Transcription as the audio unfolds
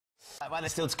Well,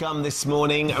 there's still to come this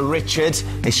morning. Richard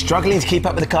is struggling to keep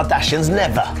up with the Kardashians.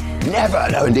 Never.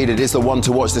 No, indeed, it is the one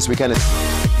to watch this weekend.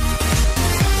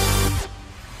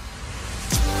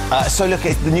 So look,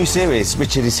 it's the new series.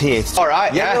 Richard is here. All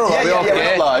right, yeah,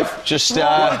 we're live. Just, What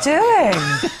are you doing?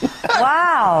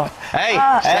 Wow. Hey,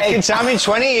 second time in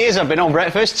 20 years I've been on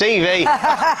breakfast TV.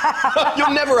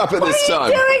 You're never up at this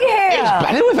time. What are you doing here? It's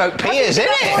better without Piers, isn't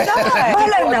it?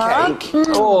 Hello, Nat.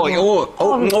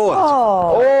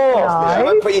 I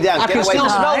won't put you down. I Get can away still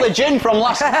from smell the gin from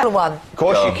last... One. Of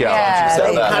course you can. Yeah, Sell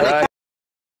they that, panic.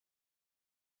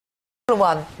 right?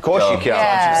 One. Of course you can.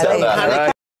 Yeah, Sell they that, panic.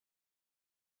 right?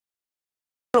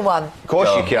 One. Of course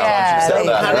you can. Yeah, Sell they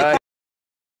that, panic. right?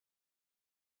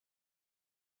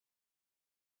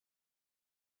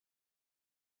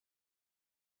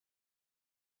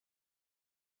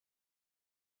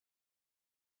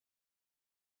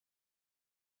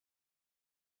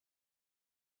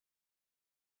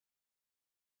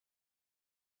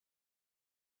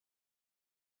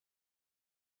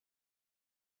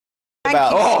 Thank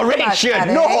you Oh, so much, Richard,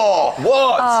 Paddy. no!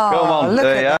 What? Oh, Come on, look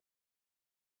there at you are.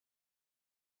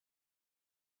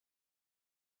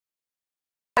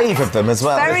 brave of them as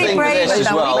well. Very The thing with brave this of as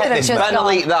them. well, We could have is just Ben will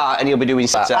gone. eat that and you'll be doing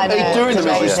September. I know. They're doing them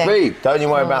as we Amazing. speak. Don't you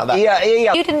worry about that. Yeah.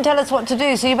 You didn't tell us what to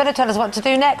do, so you better tell us what to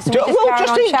do next. And we Well, carry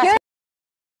just on eat, chatting. yeah.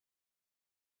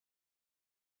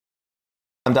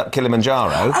 Stand up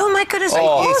Kilimanjaro. Oh my goodness, of Here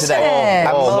course today. it is.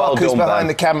 And well Mark, who's done, behind Ben.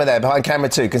 the camera there, behind camera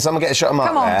 2. Can someone get a shot of Mark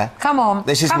Come on, there? come on.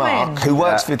 This is come Mark, in. who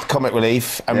works with Comic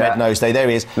Relief and Yeah. Red Nose Day. There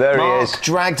he is. There he Mark is.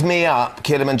 dragged me up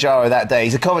Kilimanjaro that day.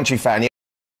 He's a Coventry fan.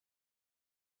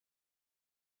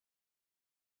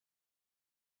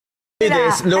 Do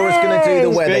this. Laura's going to do the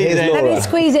weather. Here's Squeeze in. Laura. Let me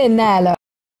squeeze in there, look.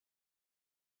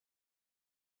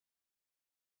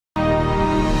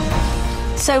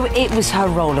 So it was her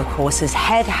roller coasters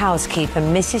head housekeeper,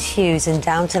 Mrs. Hughes in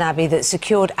Downton Abbey, that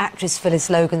secured actress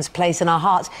Phyllis Logan's place in our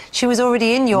hearts. She was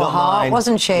already in your Not heart, mine.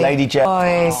 wasn't she? Lady J.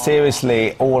 Boy.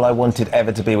 Seriously, all I wanted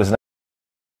ever to be was an...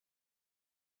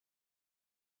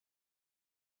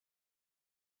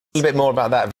 A little bit more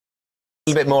about that. A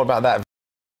little bit more about that. A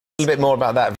little bit more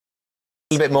about that. A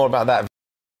little bit more about that.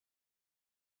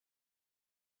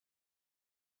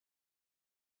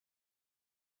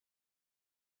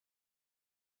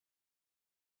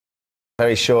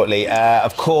 Very shortly.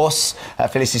 Of course,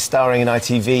 Phyllis is starring in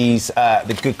ITV's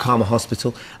The Good Karma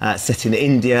Hospital, set in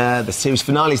India. The series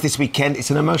finale is this weekend. It's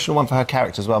an emotional one for her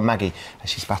character as well, Maggie, as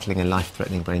she's battling a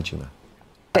life-threatening brain tumour.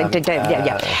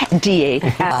 DA.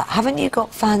 Haven't you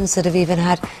got fans that have even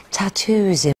had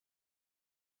tattoos in?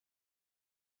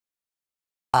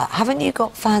 Haven't you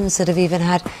got fans that have even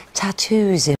had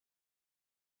tattoos in?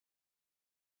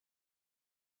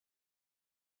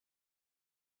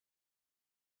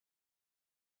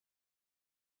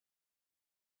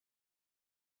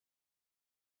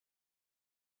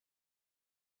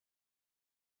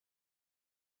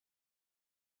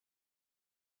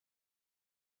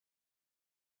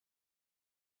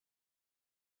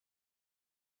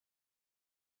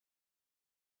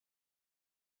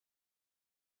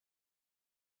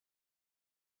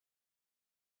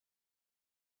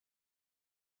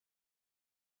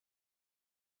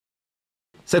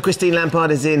 So Christine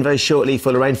Lampard is in very shortly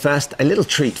for Lorraine. First, a little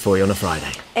treat for you on a Friday.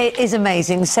 It is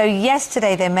amazing. So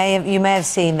yesterday, you may have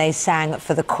seen they sang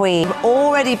for the Queen.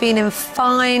 Already been in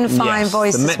fine voice the this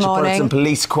morning. Metropolitan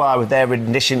Police Choir with their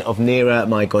rendition of Nearer,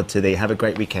 My God to Thee. Have a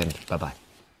great weekend. Bye-bye.